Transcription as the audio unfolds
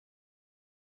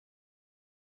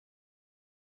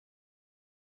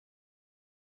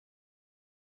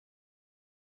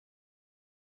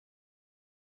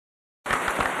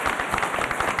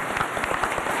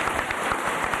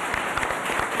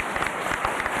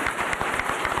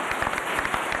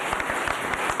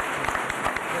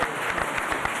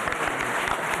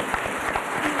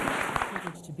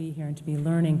to be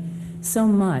learning so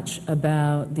much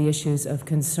about the issues of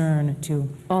concern to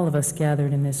all of us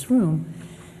gathered in this room.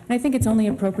 And I think it's only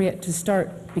appropriate to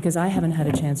start, because I haven't had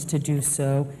a chance to do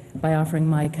so, by offering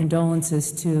my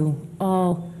condolences to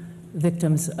all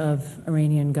victims of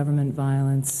Iranian government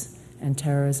violence and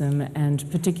terrorism, and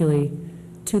particularly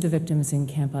to the victims in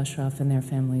Camp Ashraf and their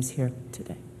families here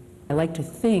today. I like to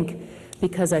think,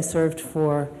 because I served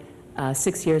for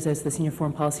 6 years as the senior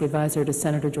foreign policy advisor to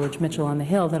Senator George Mitchell on the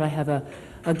Hill, that I have a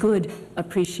good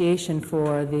appreciation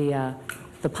for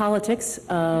the politics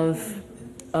of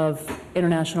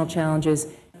international challenges,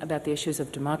 about the issues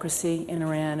of democracy in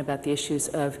Iran, about the issues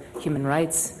of human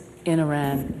rights in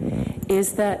Iran,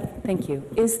 is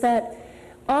that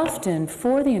often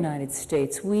for the United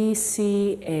States, we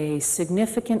see a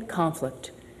significant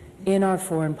conflict in our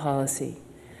foreign policy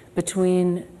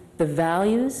between the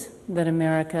values that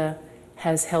America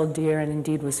has held dear and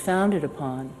indeed was founded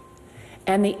upon,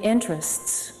 and the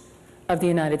interests of the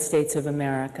United States of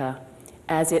America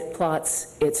as it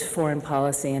plots its foreign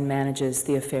policy and manages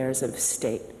the affairs of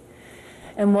state.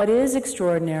 And what is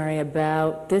extraordinary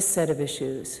about this set of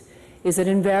issues is that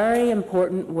in very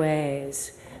important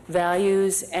ways,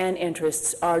 values and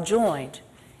interests are joined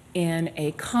in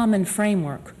a common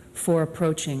framework for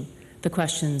approaching the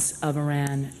questions of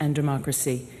Iran and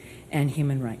democracy and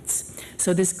human rights.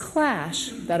 So this clash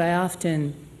that I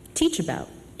often teach about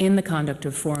in the conduct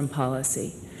of foreign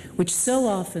policy, which so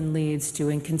often leads to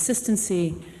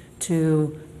inconsistency,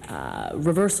 to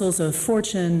reversals of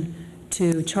fortune,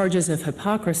 to charges of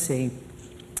hypocrisy,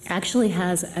 actually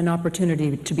has an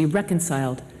opportunity to be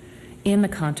reconciled in the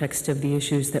context of the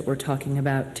issues that we're talking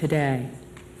about today.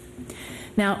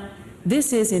 Now,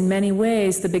 this is in many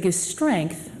ways the biggest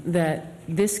strength that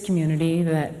this community,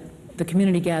 that the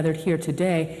community gathered here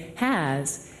today,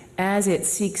 has as it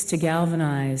seeks to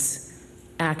galvanize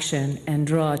action and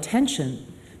draw attention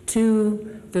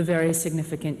to the very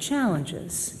significant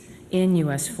challenges in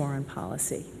U.S. foreign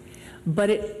policy. But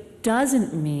it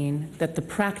doesn't mean that the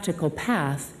practical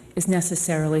path is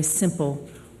necessarily simple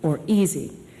or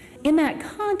easy. In that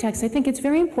context, I think it's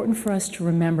very important for us to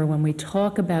remember when we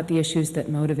talk about the issues that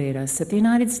motivate us, that the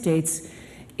United States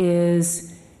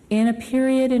is in a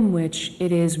period in which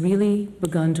it is really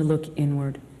begun to look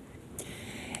inward.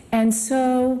 And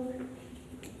so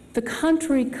the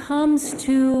country comes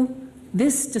to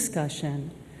this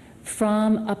discussion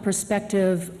from a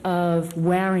perspective of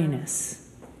wariness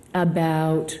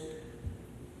about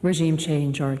regime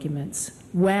change arguments,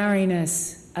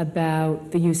 wariness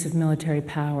about the use of military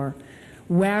power,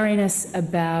 wariness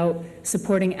about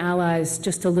supporting allies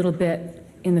just a little bit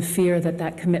in the fear that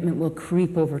that commitment will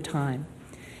creep over time.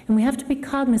 And we have to be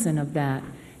cognizant of that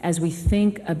as we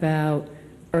think about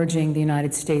urging the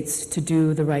United States to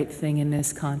do the right thing in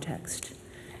this context.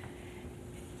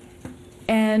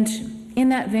 And in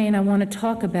that vein, I want to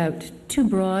talk about two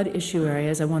broad issue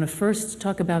areas. I want to first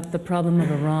talk about the problem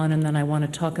of Iran, and then I want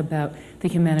to talk about the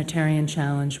humanitarian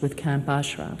challenge with Camp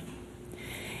Ashraf.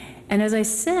 And as I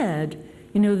said,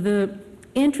 the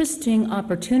interesting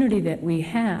opportunity that we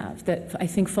have, that I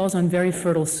think falls on very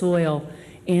fertile soil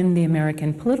in the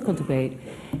American political debate,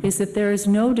 is that there is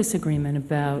no disagreement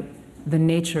about the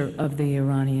nature of the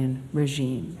Iranian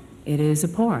regime. It is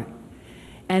abhorrent.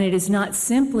 And it is not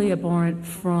simply abhorrent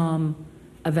from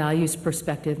a values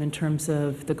perspective in terms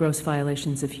of the gross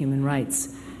violations of human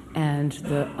rights and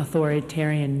the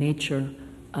authoritarian nature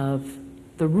of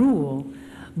the rule,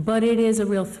 but it is a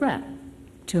real threat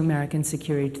to American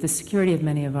security, to the security of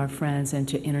many of our friends, and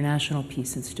to international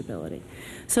peace and stability.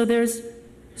 So there's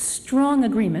strong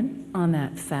agreement on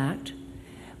that fact,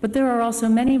 but there are also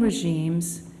many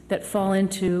regimes that fall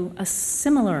into a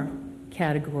similar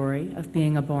category of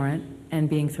being abhorrent and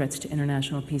being threats to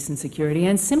international peace and security.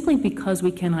 And simply because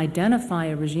we can identify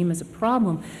a regime as a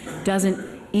problem doesn't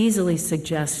easily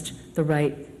suggest the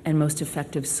right and most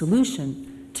effective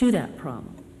solution to that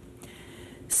problem.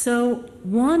 So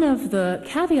one of the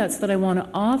caveats that I want to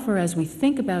offer as we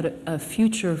think about a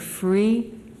future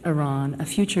free Iran, a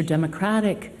future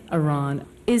democratic Iran,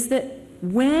 is that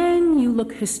when you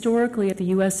look historically at the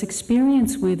U.S.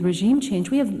 experience with regime change,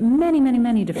 we have many, many,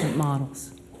 many different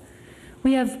models.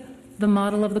 We have the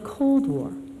model of the Cold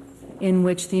War, in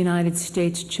which the United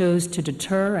States chose to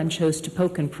deter and chose to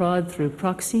poke and prod through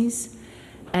proxies,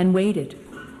 and waited,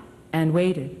 and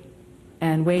waited,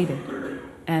 and waited,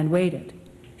 and waited.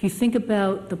 If you think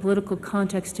about the political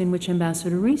context in which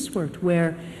Ambassador Reese worked,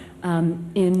 where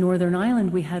in Northern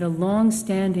Ireland we had a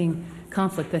long-standing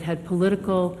conflict that had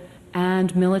political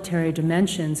and military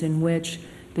dimensions, in which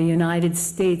the United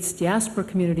States diaspora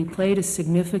community played a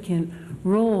significant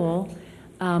role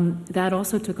That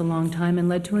also took a long time and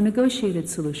led to a negotiated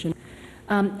solution.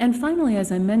 And finally,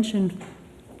 as I mentioned,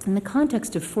 in the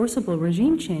context of forcible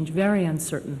regime change, very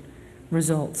uncertain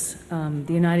results.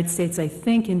 The United States, I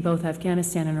think, in both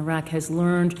Afghanistan and Iraq, has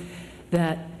learned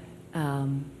that,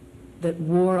 that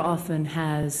war often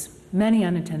has many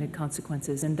unintended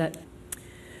consequences, and that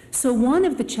so one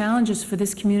of the challenges for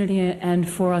this community and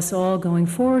for us all going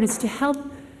forward is to help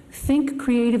think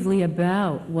creatively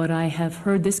about what I have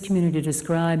heard this community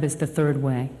describe as the third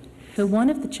way. So one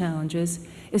of the challenges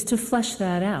is to flesh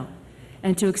that out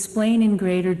and to explain in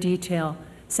greater detail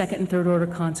second and third order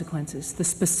consequences, the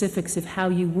specifics of how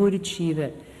you would achieve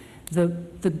it,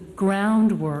 the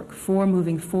groundwork for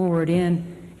moving forward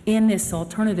in this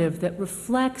alternative that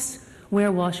reflects where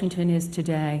Washington is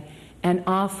today and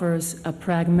offers a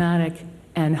pragmatic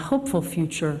and hopeful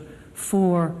future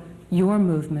for your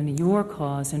movement, your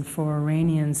cause, and for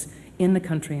Iranians in the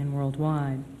country and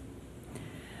worldwide.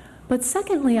 But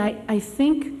secondly, I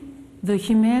think the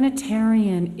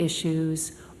humanitarian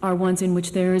issues are ones in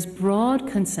which there is broad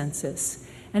consensus.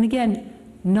 And again,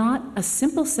 not a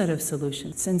simple set of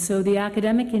solutions. And so the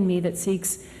academic in me that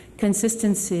seeks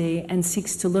consistency and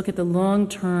seeks to look at the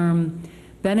long-term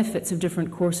benefits of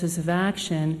different courses of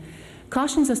action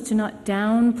cautions us to not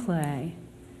downplay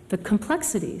the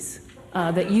complexities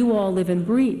that you all live and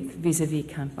breathe vis-a-vis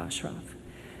Camp Ashraf.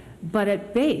 But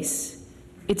at base,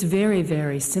 it's very,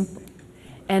 very simple.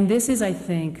 And this is, I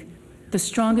think, the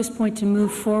strongest point to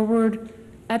move forward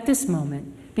at this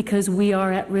moment, because we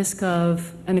are at risk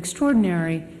of an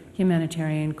extraordinary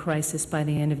humanitarian crisis by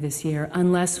the end of this year,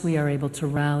 unless we are able to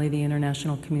rally the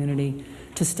international community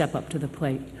to step up to the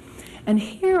plate. And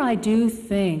here I do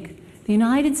think the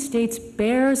United States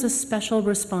bears a special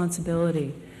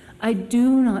responsibility. I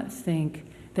do not think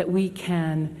that we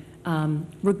can,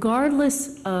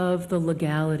 regardless of the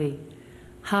legality,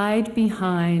 hide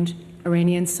behind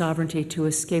Iranian sovereignty to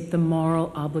escape the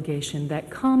moral obligation that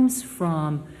comes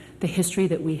from the history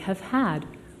that we have had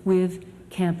with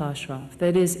Camp Ashraf.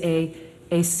 That is a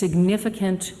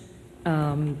significant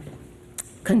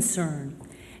concern.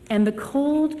 And the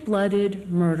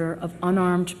cold-blooded murder of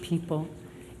unarmed people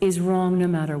is wrong no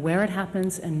matter where it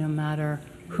happens and no matter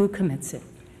who commits it.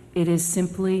 It is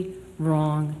simply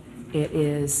wrong. It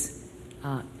is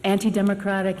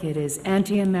anti-democratic, it is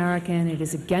anti-American, it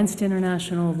is against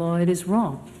international law, it is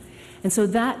wrong. And so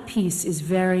that piece is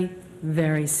very,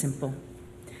 very simple.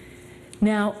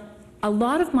 Now, a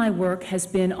lot of my work has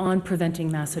been on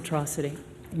preventing mass atrocity.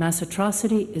 Mass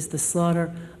atrocity is the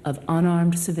slaughter of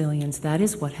unarmed civilians. That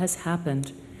is what has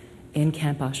happened in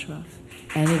Camp Ashraf,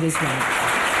 and it is wrong.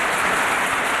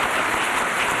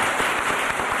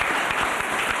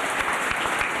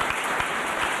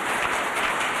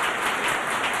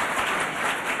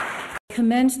 I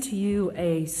commend to you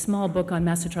a small book on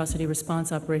mass atrocity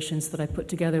response operations that I put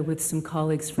together with some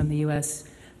colleagues from the U.S.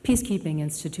 Peacekeeping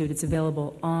Institute. It's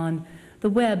available on the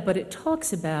web, but it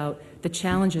talks about the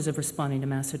challenges of responding to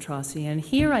mass atrocity. And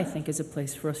here, I think, is a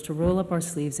place for us to roll up our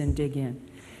sleeves and dig in.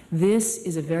 This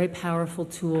is a very powerful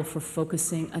tool for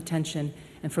focusing attention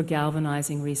and for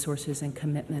galvanizing resources and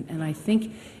commitment. And I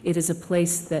think it is a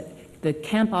place that the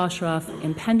Camp Ashraf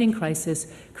impending crisis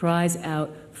cries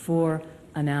out for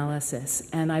analysis.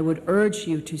 And I would urge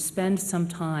you to spend some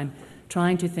time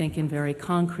trying to think in very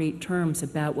concrete terms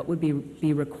about what would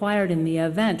be required in the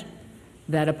event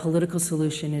that a political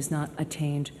solution is not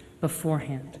attained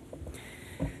beforehand.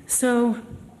 So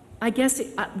I guess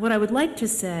what I would like to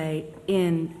say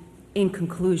in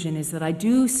conclusion is that I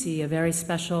do see a very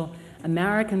special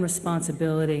American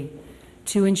responsibility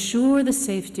to ensure the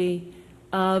safety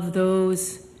of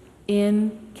those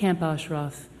in Camp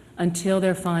Ashraf until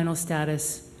their final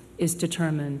status is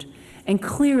determined. And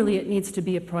clearly it needs to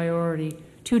be a priority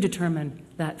to determine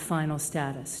that final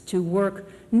status, to work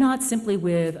not simply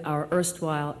with our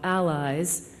erstwhile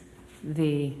allies,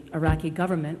 the Iraqi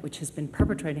government, which has been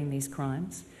perpetrating these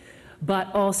crimes,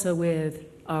 but also with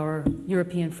our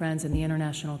European friends and the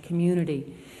international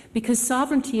community. Because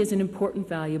sovereignty is an important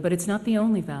value, but it's not the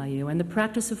only value, and the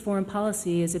practice of foreign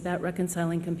policy is about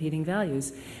reconciling competing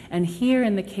values. And here,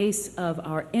 in the case of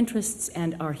our interests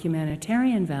and our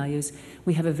humanitarian values,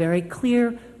 we have a very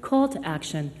clear call to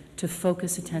action to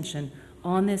focus attention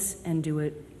on this and do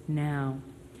it now.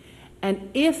 And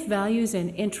if values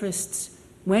and interests,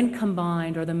 when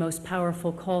combined, are the most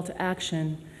powerful call to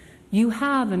action, you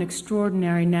have an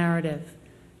extraordinary narrative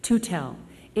to tell.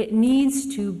 It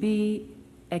needs to be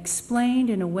explained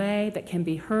in a way that can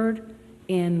be heard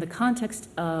in the context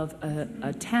of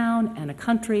a town and a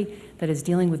country that is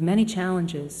dealing with many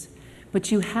challenges.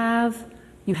 But you have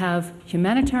You have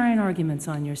humanitarian arguments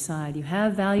on your side, you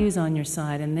have values on your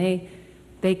side, and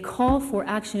they call for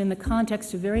action in the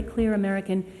context of very clear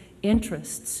American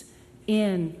interests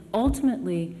in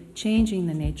ultimately changing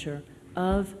the nature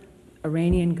of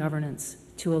Iranian governance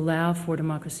to allow for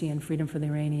democracy and freedom for the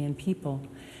Iranian people.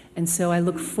 And so I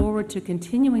look forward to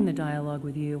continuing the dialogue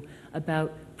with you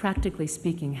about, practically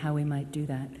speaking, how we might do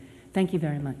that. Thank you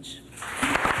very much.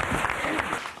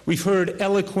 We've heard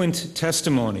eloquent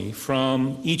testimony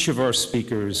from each of our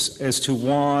speakers as to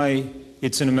why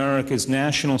it's in America's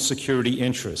national security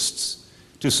interests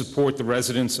to support the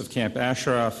residents of Camp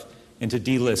Ashraf and to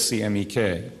delist the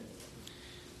MEK.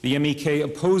 The MEK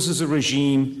opposes a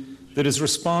regime that is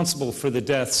responsible for the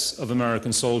deaths of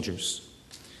American soldiers.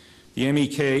 The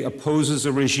MEK opposes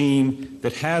a regime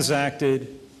that has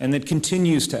acted and that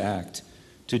continues to act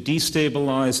to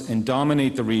destabilize and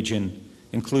dominate the region,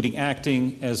 including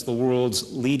acting as the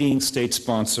world's leading state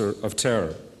sponsor of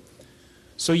terror.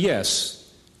 So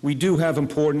yes, we do have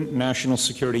important national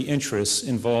security interests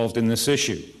involved in this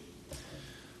issue.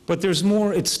 But there's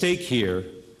more at stake here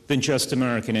than just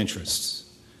American interests.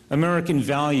 American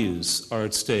values are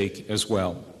at stake as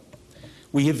well.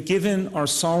 We have given our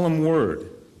solemn word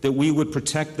that we would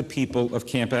protect the people of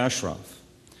Camp Ashraf.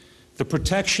 The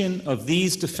protection of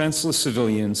these defenseless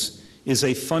civilians is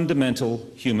a fundamental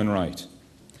human right.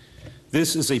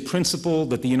 This is a principle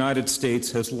that the United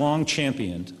States has long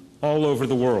championed all over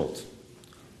the world.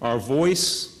 Our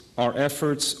voice, our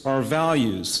efforts, our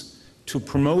values to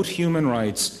promote human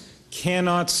rights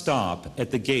cannot stop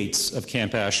at the gates of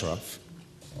Camp Ashraf.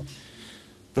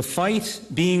 The fight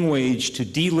being waged to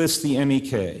delist the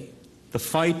MEK, the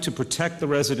fight to protect the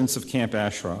residents of Camp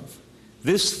Ashraf,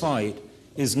 this fight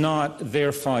is not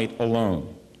their fight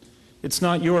alone. It's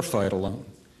not your fight alone.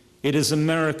 It is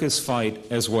America's fight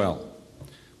as well.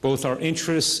 Both our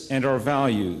interests and our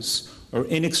values are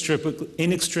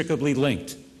inextricably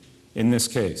linked in this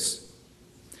case.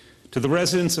 To the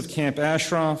residents of Camp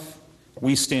Ashraf,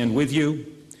 we stand with you.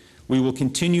 We will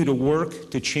continue to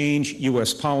work to change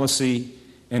U.S. policy,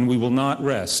 and we will not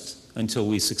rest until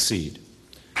we succeed.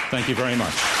 Thank you very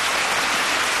much.